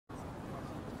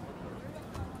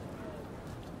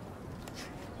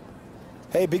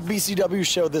Hey, big BCW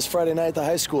show this Friday night at the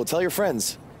high school. Tell your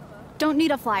friends. Don't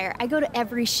need a flyer. I go to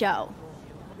every show.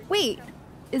 Wait,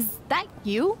 is that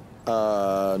you?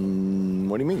 What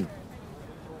do you mean?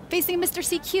 Facing Mr.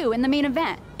 CQ in the main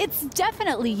event. It's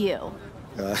definitely you.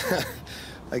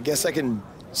 I guess I can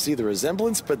see the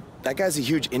resemblance, but that guy's a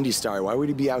huge indie star. Why would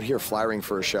he be out here flyering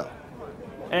for a show?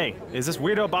 Hey, is this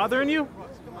weirdo bothering you?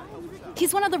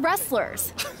 He's one of the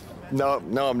wrestlers. No,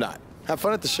 I'm not. Have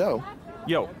fun at the show.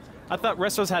 Yo, I thought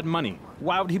wrestlers had money.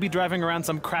 Why would he be driving around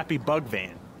some crappy bug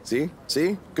van? See?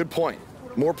 Good point.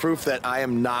 More proof that I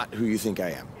am not who you think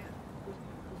I am.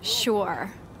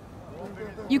 Sure.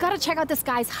 You gotta check out this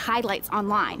guy's highlights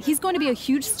online. He's going to be a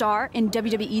huge star in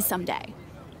WWE someday.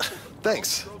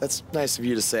 Thanks. That's nice of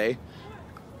you to say.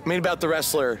 I mean about the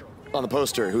wrestler on the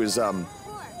poster who's,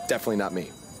 definitely not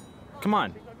me. Come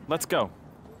on, let's go.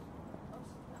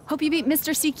 Hope you beat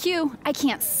Mr. CQ. I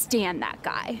can't stand that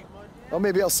guy. Well,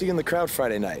 maybe I'll see you in the crowd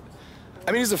Friday night.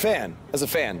 I mean, as a fan.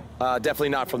 Definitely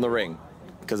not from the ring,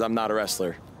 because I'm not a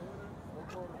wrestler.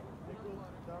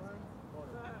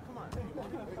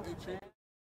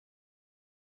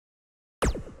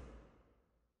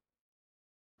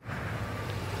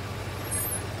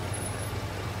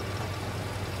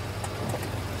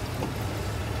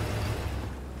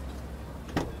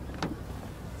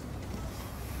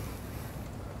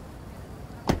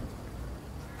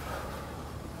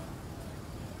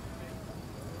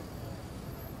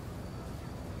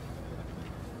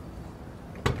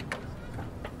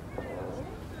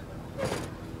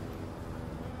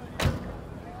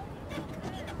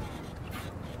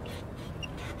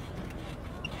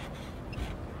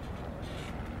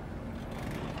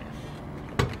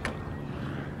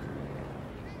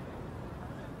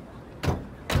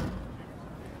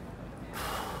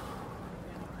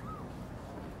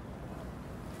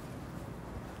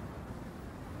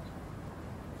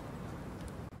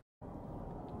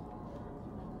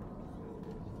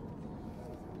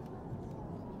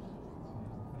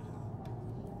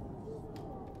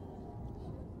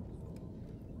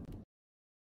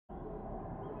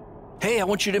 Hey, I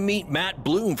want you to meet Matt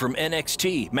Bloom from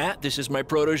NXT. Matt, this is my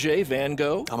protege, Van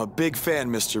Gogh. I'm a big fan,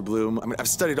 Mr. Bloom. I mean, I've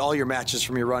studied all your matches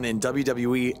from your run in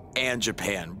WWE and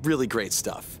Japan. Really great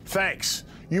stuff. Thanks.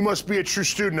 You must be a true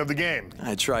student of the game.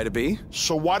 I try to be.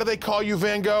 So why do they call you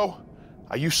Van Gogh?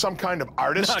 Are you some kind of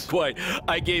artist? Not quite.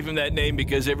 I gave him that name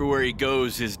because everywhere he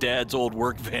goes, his dad's old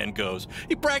work van goes.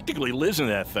 He practically lives in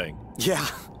that thing. Yeah,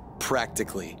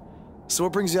 practically. So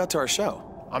what brings you out to our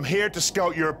show? I'm here to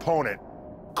scout your opponent,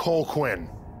 Cole Quinn.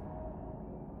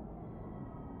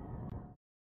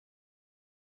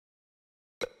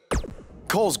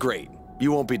 Cole's great.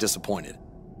 You won't be disappointed.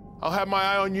 I'll have my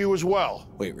eye on you as well.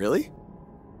 Wait, really?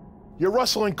 You're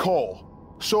wrestling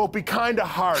Cole, so it'd be kinda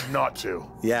hard not to.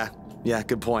 Yeah,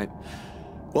 good point.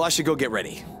 Well, I should go get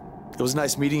ready. It was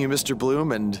nice meeting you, Mr.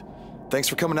 Bloom, and thanks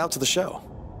for coming out to the show.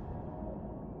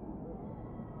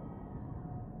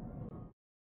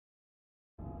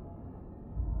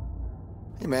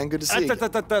 Hey man, good to see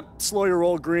you. Slow your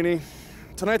roll, Greenie.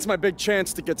 Tonight's my big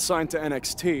chance to get signed to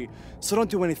NXT, so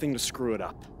don't do anything to screw it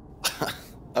up.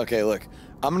 Okay, look,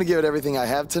 I'm gonna give it everything I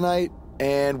have tonight,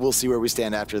 and we'll see where we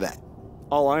stand after that.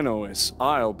 All I know is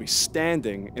I'll be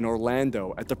standing in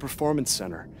Orlando at the Performance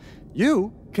Center.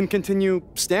 You can continue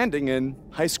standing in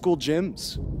high school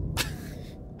gyms.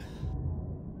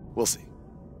 We'll see.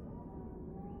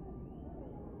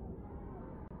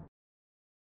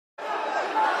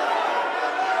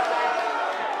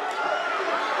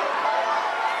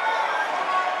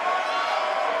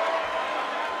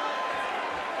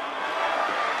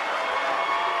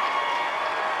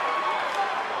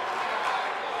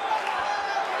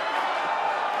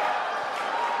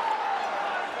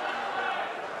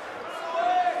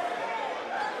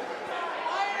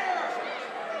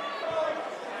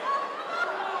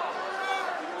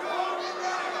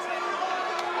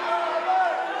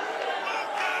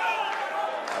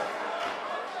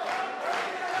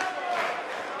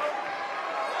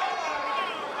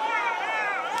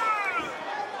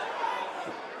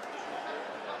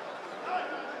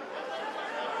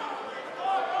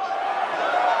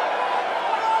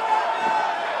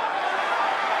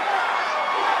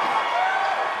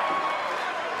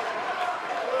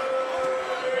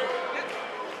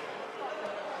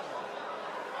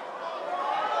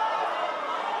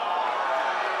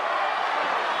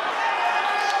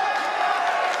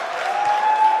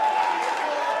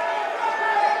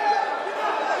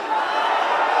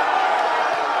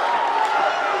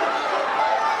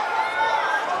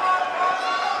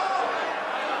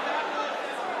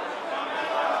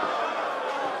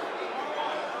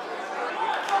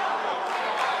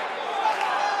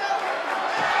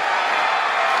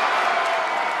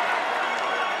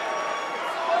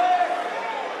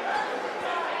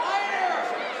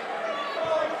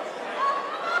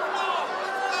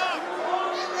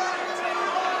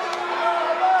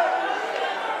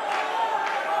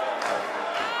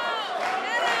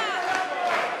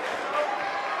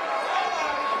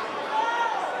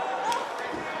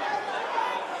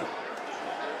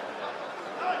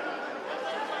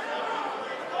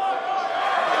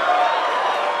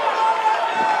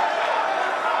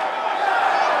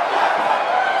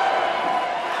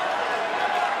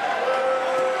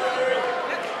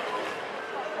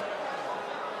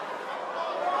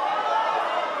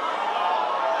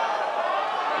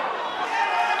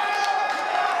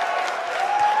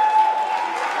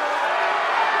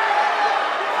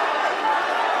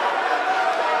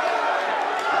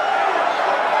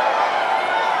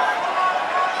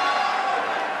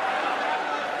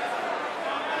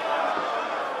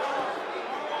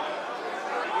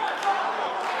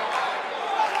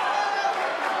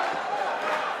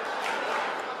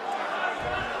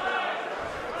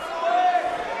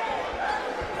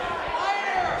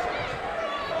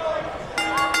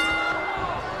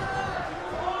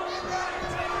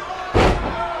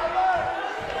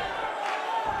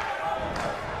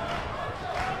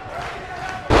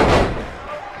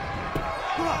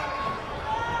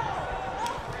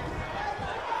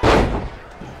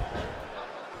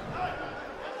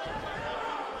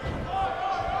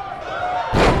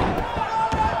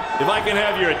 If I can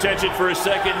have your attention for a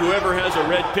second, whoever has a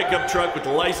red pickup truck with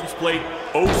the license plate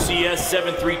OCS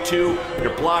 732,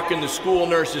 you're blocking the school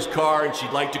nurse's car and she'd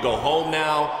like to go home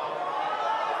now.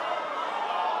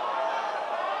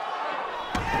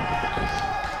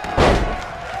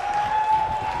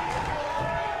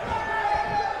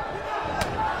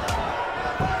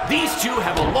 These two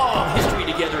have a long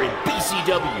history together in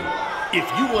BCW. If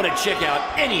you want to check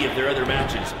out any of their other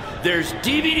matches, there's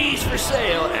DVDs for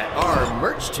sale at our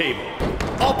merch table.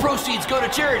 All proceeds go to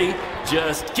charity.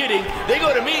 Just kidding. They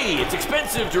go to me. It's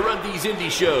expensive to run these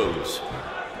indie shows.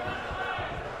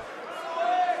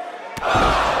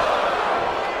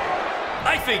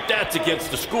 I think that's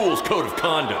against the school's code of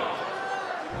conduct.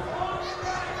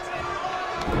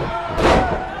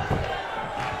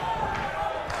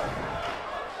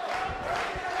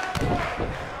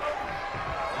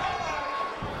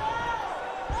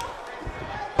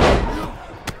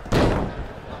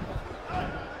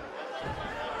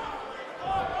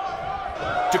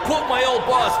 To quote my old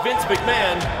boss, Vince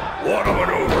McMahon, what a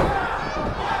maneuver.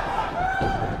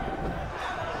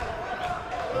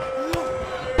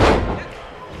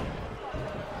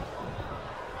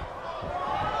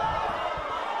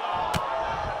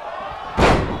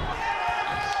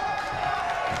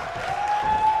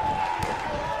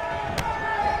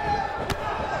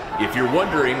 If you're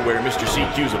wondering where Mr.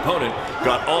 CQ's opponent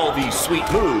got all these sweet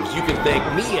moves, you can thank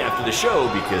me after the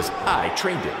show because I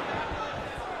trained him.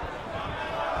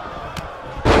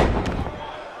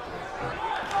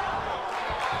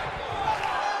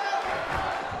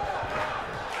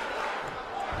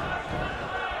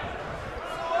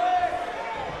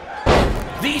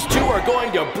 These two are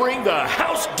going to bring the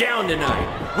house down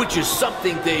tonight, which is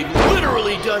something they've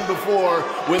literally done before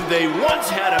when they once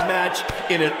had a match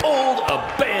in an old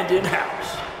abandoned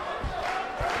house.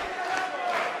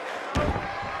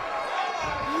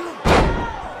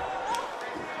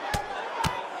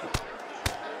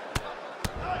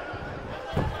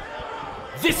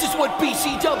 This is what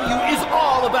BCW is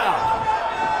all about.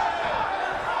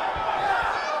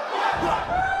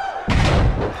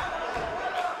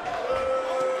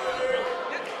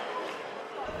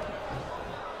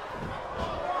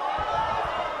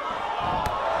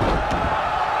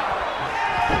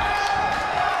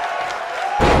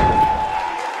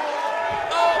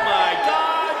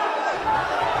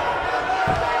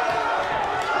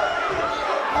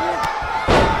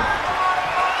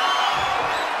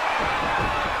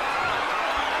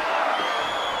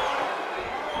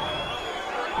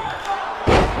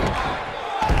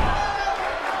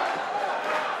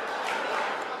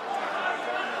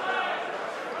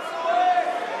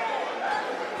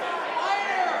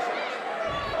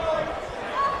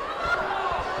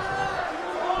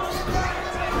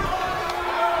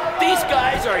 These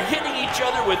guys are hitting each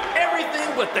other with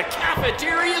everything but the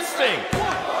cafeteria sink. 1,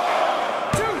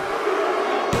 2,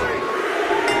 3.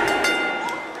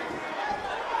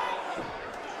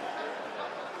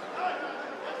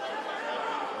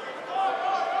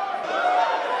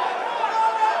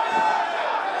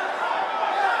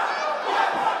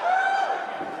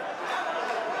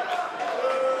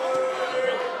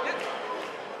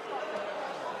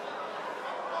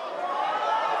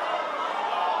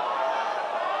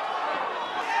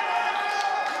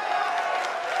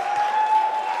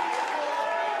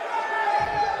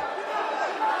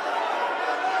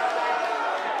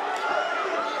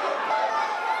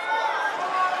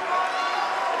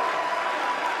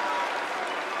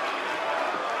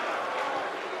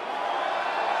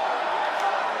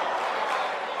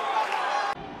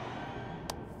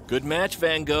 Good match,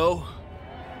 Van Gogh.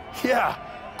 Yeah,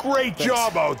 great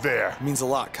job out there. It means a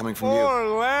lot coming from you.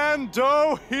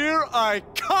 Orlando, here I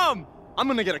come! I'm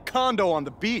gonna get a condo on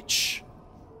the beach.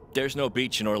 There's no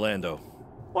beach in Orlando.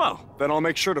 Well, then I'll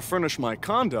make sure to furnish my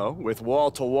condo with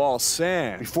wall-to-wall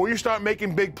sand. Before you start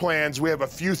making big plans, we have a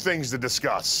few things to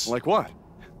discuss. Like what?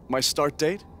 My start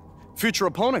date? Future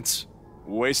opponents?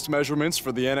 Waist measurements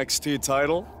for the NXT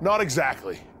title? Not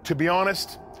exactly. To be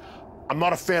honest, I'm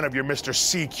not a fan of your Mr.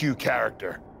 CQ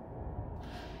character.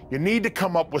 You need to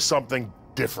come up with something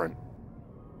different.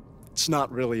 It's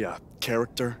not really a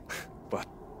character, but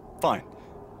fine.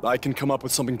 I can come up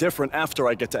with something different after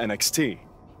I get to NXT.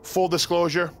 Full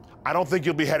disclosure, I don't think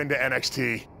you'll be heading to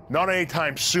NXT. Not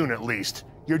anytime soon, at least.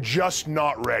 You're just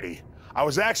not ready. I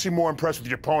was actually more impressed with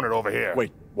your opponent over here.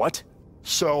 Wait, what?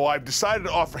 So I've decided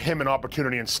to offer him an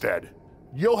opportunity instead.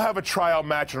 You'll have a tryout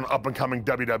match on an up-and-coming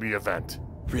WWE event.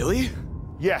 Really?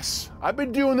 Yes, I've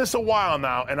been doing this a while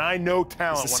now, and I know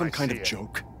talent. Is this some kind of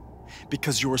joke?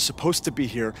 Because you were supposed to be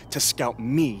here to scout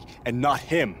me and not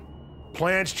him.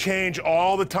 Plans change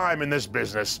all the time in this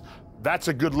business. That's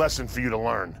a good lesson for you to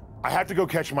learn. I have to go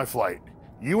catch my flight.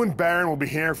 You and Baron will be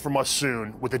hearing from us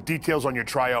soon with the details on your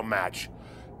tryout match.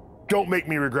 Don't make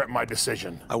me regret my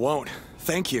decision. I won't.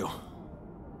 Thank you.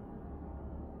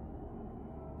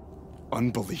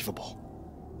 Unbelievable.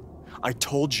 I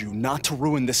told you not to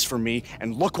ruin this for me,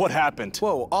 and look what happened.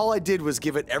 Whoa, all I did was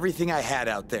give it everything I had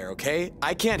out there, okay?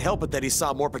 I can't help it that he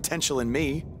saw more potential in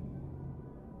me.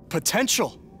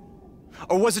 Potential?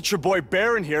 Or was it your boy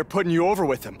Baron here putting you over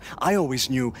with him? I always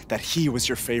knew that he was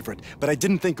your favorite, but I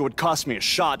didn't think it would cost me a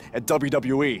shot at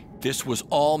WWE. This was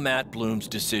all Matt Bloom's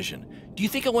decision. Do you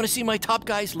think I want to see my top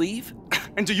guys leave?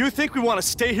 And do you think we want to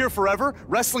stay here forever,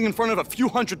 wrestling in front of a few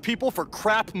hundred people for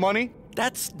crap money?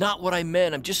 That's not what I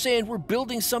meant. I'm just saying we're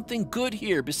building something good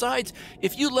here. Besides,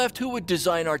 if you left, who would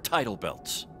design our title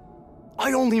belts?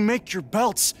 I only make your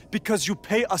belts because you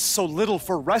pay us so little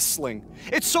for wrestling.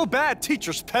 It's so bad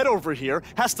Teacher's pet over here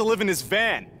has to live in his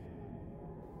van.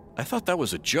 I thought that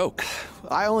was a joke.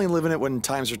 I only live in it when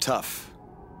times are tough,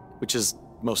 which is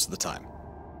most of the time.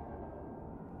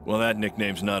 Well, that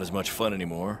nickname's not as much fun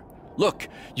anymore. Look,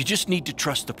 you just need to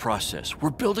trust the process. We're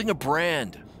building a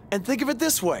brand. And think of it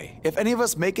this way, if any of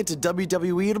us make it to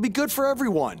WWE, it'll be good for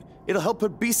everyone. It'll help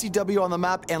put BCW on the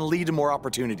map and lead to more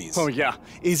opportunities. Oh yeah,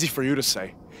 easy for you to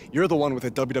say. You're the one with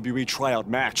a WWE tryout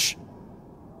match.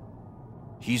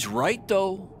 He's right,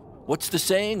 though. What's the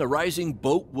saying? A rising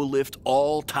boat will lift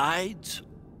all tides?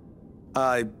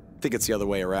 I think it's the other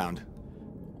way around.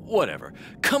 Whatever.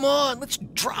 Come on, let's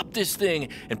drop this thing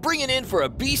and bring it in for a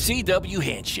BCW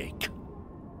handshake.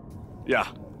 Yeah,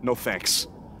 no thanks.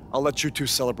 I'll let you two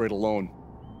celebrate alone.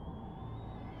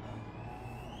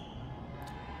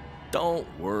 Don't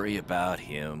worry about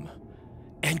him.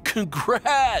 And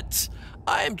congrats!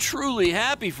 I am truly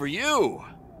happy for you.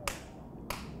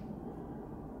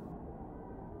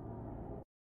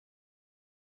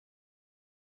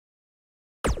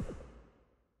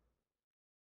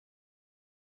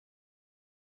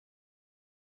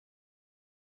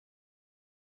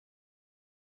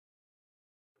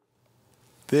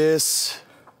 This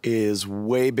is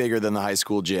way bigger than the high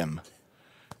school gym,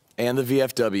 and the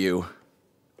VFW,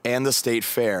 and the state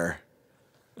fair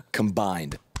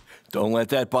combined. Don't let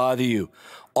that bother you.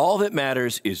 All that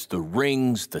matters is the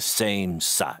ring's the same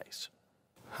size.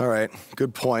 All right,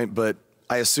 good point, but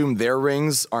I assume their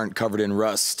rings aren't covered in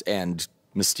rust and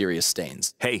mysterious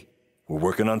stains. Hey, we're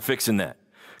working on fixing that.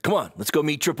 Come on, let's go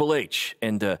meet Triple H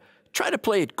and try to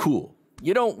play it cool.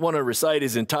 You don't want to recite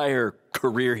his entire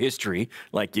career history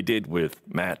like you did with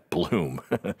Matt Bloom.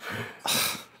 It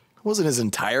wasn't his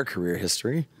entire career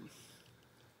history.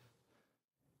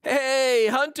 Hey,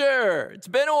 Hunter! It's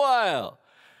been a while.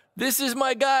 This is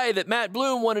my guy that Matt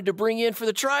Bloom wanted to bring in for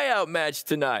the tryout match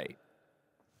tonight.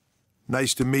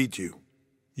 Nice to meet you.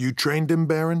 You trained him,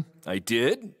 Baron? I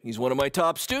did. He's one of my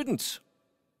top students.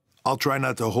 I'll try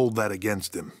not to hold that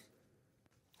against him.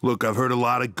 Look, I've heard a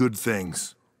lot of good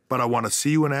things, but I want to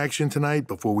see you in action tonight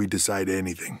before we decide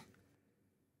anything.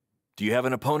 Do you have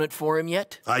an opponent for him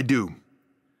yet? I do.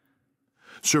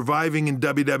 Surviving in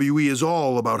WWE is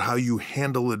all about how you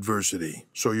handle adversity.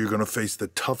 So you're going to face the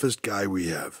toughest guy we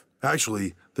have.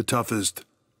 Actually, the toughest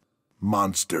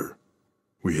monster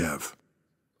we have.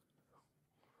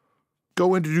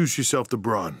 Go introduce yourself to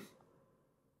Braun.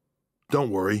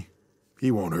 Don't worry, he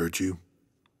won't hurt you.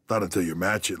 Not until your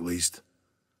match, at least.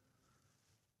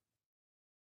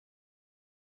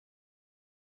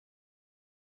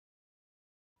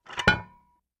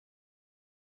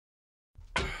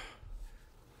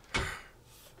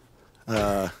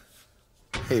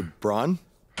 Hey, Braun?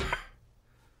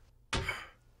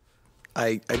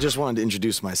 I just wanted to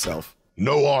introduce myself.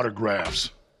 No autographs.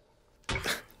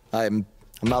 I'm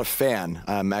not a fan.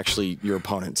 I'm actually your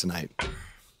opponent tonight.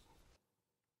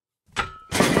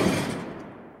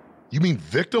 You mean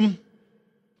victim?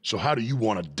 So how do you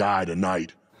want to die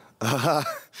tonight? I'd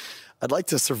like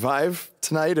to survive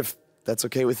tonight, if that's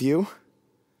okay with you.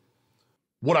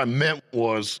 What I meant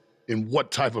was, in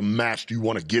what type of match do you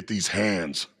want to get these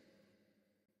hands?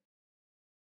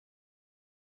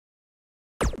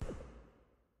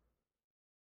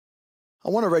 I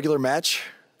want a regular match.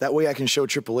 That way I can show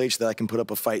Triple H that I can put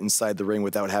up a fight inside the ring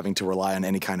without having to rely on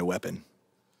any kind of weapon.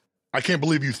 I can't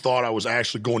believe you thought I was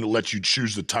actually going to let you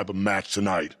choose the type of match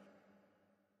tonight.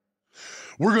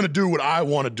 We're going to do what I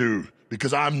want to do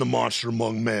because I'm the monster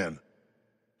among men.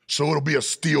 So it'll be a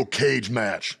steel cage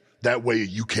match. That way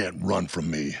you can't run from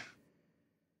me.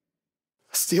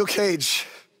 Steel cage.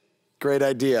 Great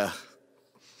idea.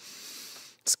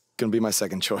 It's gonna be my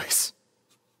second choice.